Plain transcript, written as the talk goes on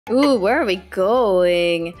Ooh, where are we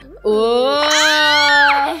going? Ooh.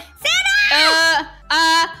 Santa!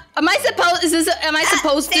 Am I supposed? Am I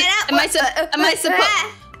supposed to? Santa, Am I supposed?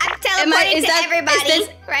 I'm teleporting to everybody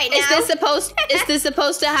right now. Is this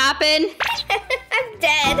supposed to happen? I'm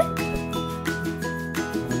dead.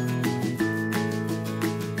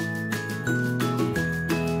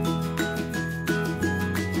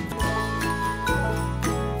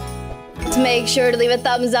 Make sure to leave a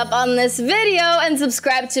thumbs up on this video and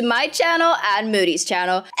subscribe to my channel and Moody's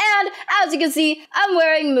channel. And as you can see, I'm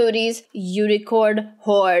wearing Moody's Unicorn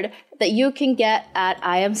Hoard that you can get at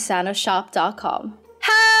iamsantashop.com.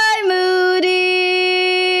 Hi, Moody!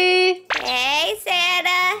 Hey,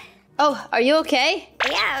 Santa. Oh, are you okay?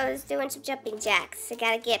 Yeah, I was doing some jumping jacks. I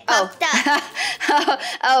gotta get pumped up.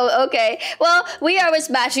 Oh, okay. Well, we are with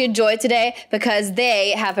Smashy and Joy today because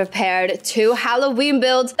they have prepared 2 Halloween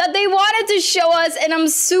builds that they wanted to show us, and I'm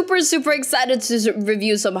super excited to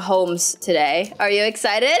review some homes today. Are you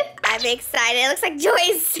excited? I'm excited. It looks like Joy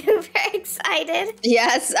is super excited.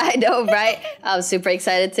 Yes, I know, right? I'm super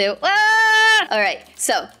excited too. Ah! All right,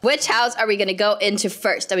 so which house are we gonna go into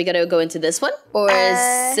first? Are we gonna go into this one? Or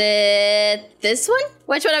is it this one?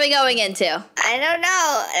 Which one are we going into? I don't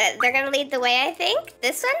know. They're gonna lead the way, I think.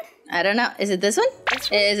 This one? I don't know. Is it this one?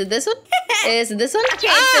 Is it this one? Is it this one? Okay,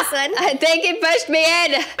 it's this one. I think it pushed me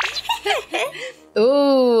in.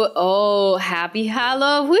 Ooh, oh, happy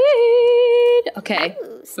Halloween. Okay,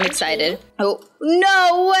 Ooh, I'm excited. Oh,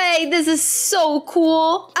 no way. This is so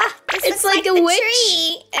cool. It's like a the witch.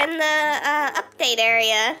 tree in the update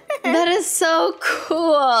area. That is so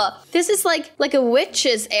cool. This is like a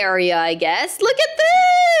witch's area, I guess. Look at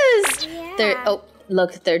this. Yeah.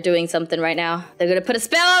 Look, they're doing something right now. They're gonna put a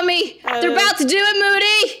spell on me. They're about to do it,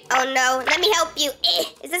 Moody. Oh no, let me help you.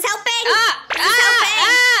 Is this helping?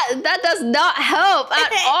 That does not help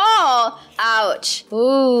at all. Ouch.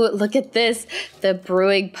 Ooh, look at this. The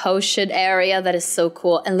brewing potion area. That is so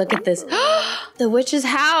cool. And look at this. The witch's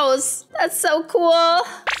house. That's so cool.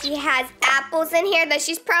 She has apples in here that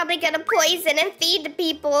she's probably gonna poison and feed the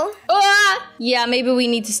people. Yeah, maybe we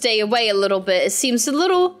need to stay away a little bit. It seems a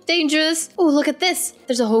little dangerous. Oh, look at this.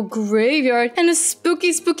 There's a whole graveyard and a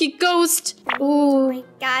spooky ghost. Oh my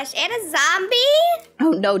gosh, and a zombie?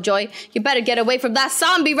 Oh no, Joy. You better get away from that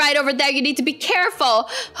zombie right over there. You need to be careful.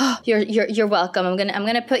 You're welcome. I'm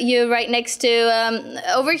gonna put you right next to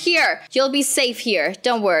over here. You'll be safe here.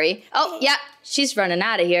 Don't worry. Oh yeah. She's running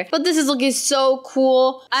out of here. But this is looking so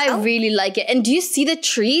cool. I really like it. And do you see the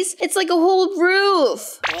trees? It's like a whole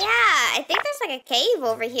roof. Yeah, I think there's like a cave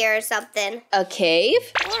over here or something. A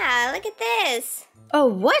cave? Yeah, look at this. Oh,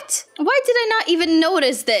 what? Why did I not even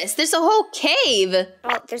notice this? There's a whole cave.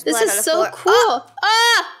 Oh, there's this blood is on the so floor. cool.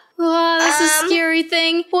 Oh, that's a scary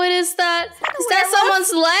thing. What is that? Is that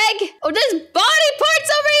someone's leg? Oh, there's body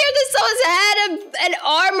parts over here. There's someone's head, an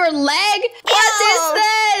arm or leg. What is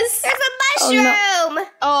this? There's a mushroom.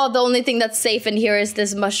 Oh, the only thing that's safe in here is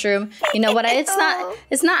this mushroom. You know what? It's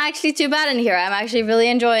not actually too bad in here. I'm actually really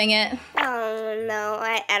enjoying it. Oh no,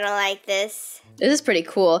 I don't like this. This is pretty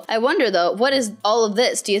cool. I wonder though, what is all of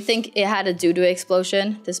this? Do you think it had a doo-doo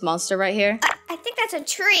explosion? This monster right here? I think that's a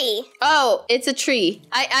tree. Oh, it's a tree.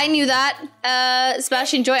 I knew that.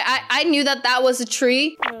 Smash and Joy, I knew that was a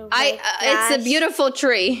tree. Oh it's a beautiful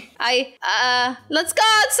tree. Let's go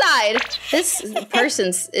outside. This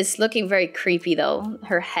person is looking very creepy though.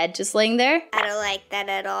 Her head just laying there. I don't like that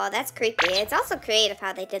at all. That's creepy. It's also creative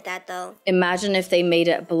how they did that though. Imagine if they made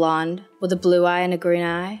it blonde with a blue eye and a green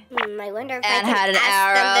eye. I wonder if and I had can an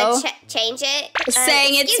ask arrow. them to change it.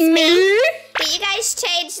 Saying it's excuse me. Can you guys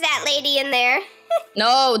change that lady in there?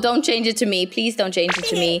 No, don't change it to me. Please don't change it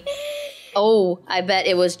to me. Oh, I bet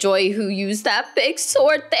it was Joy who used that big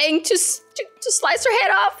sword thing to slice her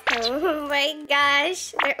head off. Oh my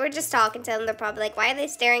gosh. We're just talking to them. They're probably like, why are they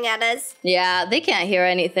staring at us? Yeah, they can't hear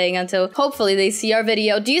anything until hopefully they see our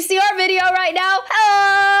video. Do you see our video right now?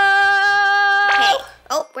 Hello! Hey.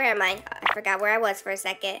 Oh, where am I? I forgot where I was for a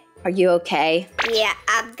second. Are you okay? Yeah,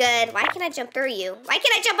 I'm good. Why can't I jump through you? Why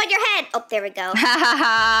can't I jump on your head? Oh, there we go. Ha ha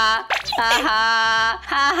ha. Ha ha.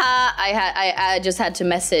 Ha ha. I just had to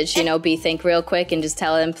message, B-Think real quick and just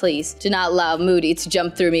tell him, please, do not allow Moody to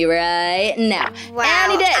jump through me right now. Wow,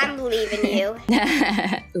 and he did. I'm leaving you.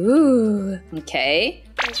 Ooh, okay.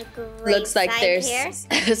 There's a great Looks like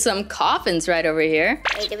there's some coffins right over here.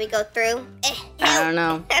 Wait, did we go through? I don't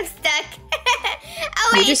know. I'm stuck.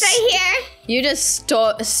 Oh, wait, it's right here. You just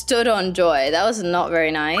stood on Joy. That was not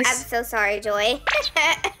very nice. I'm so sorry, Joy.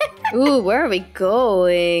 Ooh, where are we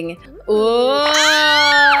going? Ooh.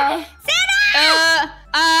 Santa!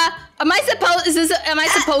 Am I supposed? Am I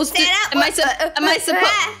supposed to? Santa? Am I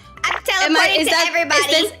supposed? I'm teleporting to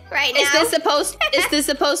everybody right now. Is this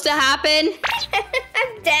supposed to happen?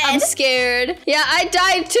 I'm dead. I'm scared. Yeah, I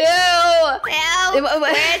died too. Well,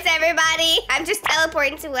 where's everybody? I'm just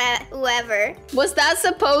teleporting to whoever. Was that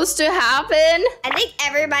supposed to happen? I think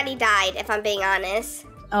everybody died, if I'm being honest.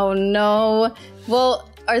 Oh no. Well,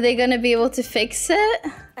 are they gonna be able to fix it?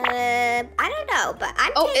 I don't know, but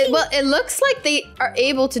I'm it looks like they are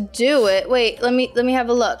able to do it. Wait, let me have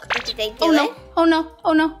a look. Did they do Oh no. it? Oh no.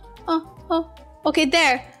 Oh no. Oh. Okay,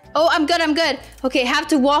 there. Oh, I'm good. Okay, have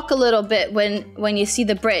to walk a little bit when you see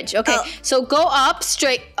the bridge. Okay, so go up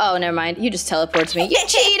straight. Oh, never mind. You just teleported me. You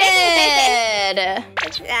cheated!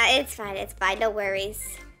 It's fine. No worries.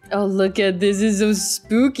 Oh, look at this. This is so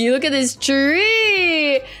spooky. Look at this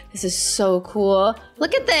tree. This is so cool.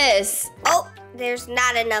 Look at this. Oh, there's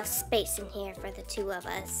not enough space in here for the two of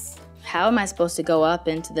us. How am I supposed to go up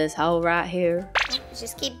into this hole right here?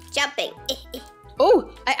 Just keep jumping.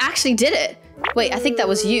 Oh, I actually did it. Wait, I think that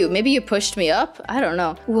was you. Maybe you pushed me up? I don't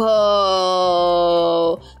know.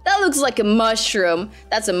 Whoa. That looks like a mushroom.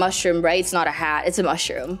 That's a mushroom, right? It's not a hat. It's a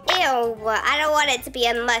mushroom. Ew, I don't want it to be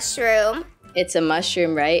a mushroom. It's a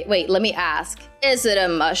mushroom, right? Wait, let me ask. Is it a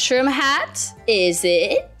mushroom hat? Is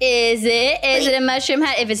it a mushroom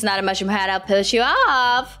hat? If it's not a mushroom hat, I'll push you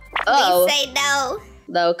off. Oh. Please say no.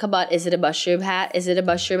 No, come on. Is it a mushroom hat? Is it a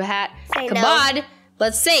mushroom hat? Say come no. on.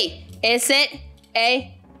 Let's see. Is it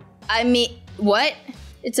what?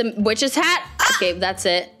 It's a witch's hat? Okay, that's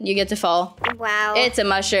it. You get to fall. Wow. It's a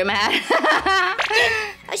mushroom hat.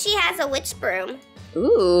 Oh, she has a witch broom.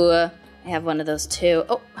 Ooh, I have one of those too.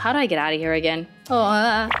 Oh, how do I get out of here again?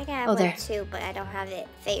 I think I have one there. too, but I don't have it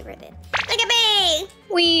favorited. Look at me!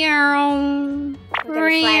 We're gonna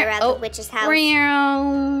fly around the witch's house.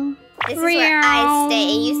 This is where I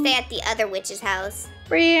stay. You stay at the other witch's house.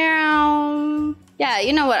 Yeah,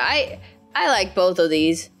 you know what? I like both of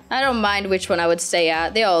these. I don't mind which one I would stay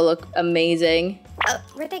at. They all look amazing. Oh,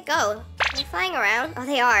 where'd they go? Are they flying around? Oh,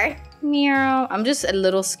 they are. Meow. I'm just a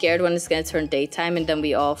little scared when it's gonna turn daytime and then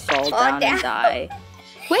we all fall down and die.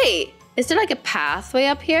 Wait, is there like a pathway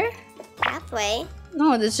up here? Pathway?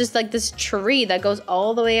 No, there's just like this tree that goes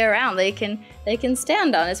all the way around. They can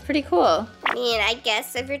stand on. It's pretty cool. I mean, I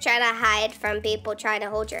guess if you're trying to hide from people trying to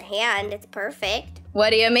hold your hand, it's perfect.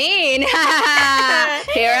 What do you mean? Here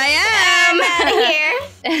I am. I'm out of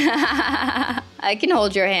here. I can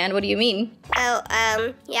hold your hand. What do you mean? Oh,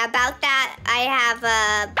 yeah, about that, I have,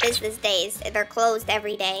 business days. They're closed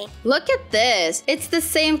every day. Look at this. It's the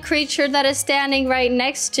same creature that is standing right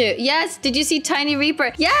next to. Yes, did you see Tiny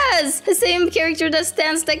Reaper? Yes, the same character that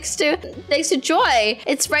stands next to Joy.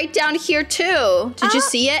 It's right down here too. Did you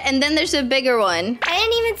see it? And then there's a bigger one. I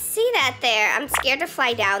didn't even see that there. I'm scared to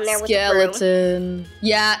fly down there with a broom. Skeleton.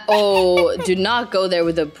 Yeah, oh, do not go there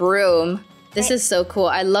with a broom. This is so cool.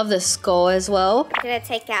 I love the skull as well. I'm gonna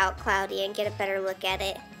take out Cloudy and get a better look at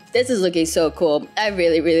it. This is looking so cool. I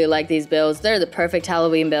really like these builds. They're the perfect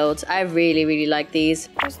Halloween builds. I really like these.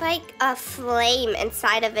 There's like a flame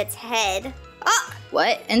inside of its head. Oh!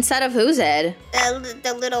 What? Inside of whose head?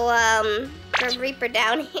 The little, the Reaper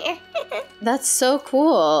down here. That's so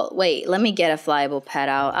cool. Wait, let me get a flyable pet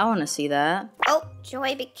out. I want to see that. Oh,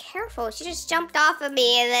 Joy, be careful. She just jumped off of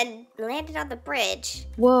me and then landed on the bridge.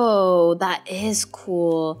 Whoa, that is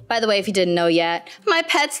cool. By the way, if you didn't know yet, my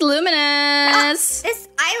pet's Luminous. Oh, this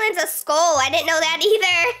island's a skull. I didn't know that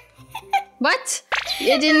either. What?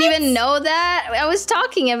 You didn't even know that? I was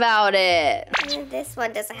talking about it. This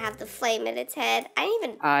one doesn't have the flame in its head.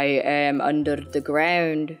 I am under the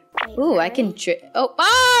ground. Wait, Ooh, I can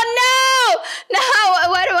oh no! No!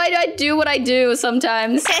 Why do I do what I do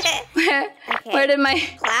sometimes? Where did my...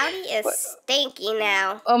 Cloudy is stinky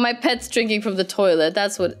now. Oh, my pet's drinking from the toilet.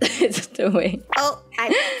 That's what it's doing. Oh,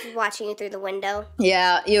 I'm watching you through the window.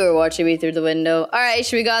 Yeah, you were watching me through the window. All right,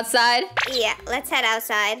 should we go outside? Yeah, let's head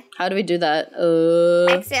outside. How do we do that?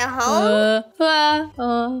 Exit home?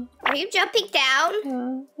 Are you jumping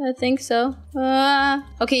down? I think so.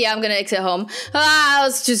 Okay, yeah, I'm gonna exit home. That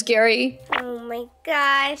was too scary. Oh my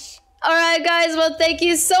gosh. Alright guys, well thank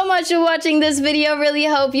you so much for watching this video. Really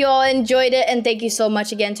hope you all enjoyed it. And thank you so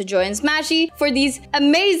much again to Joy and Smashy for these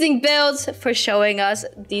amazing builds, for showing us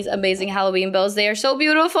these amazing Halloween builds. They are so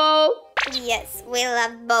beautiful. Yes, we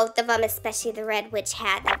love both of them, especially the red witch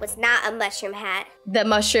hat. That was not a mushroom hat. The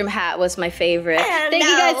mushroom hat was my favorite. Thank No.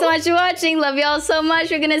 you guys so much for watching. Love y'all so much.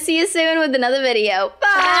 We're gonna see you soon with another video.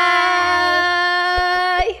 Bye!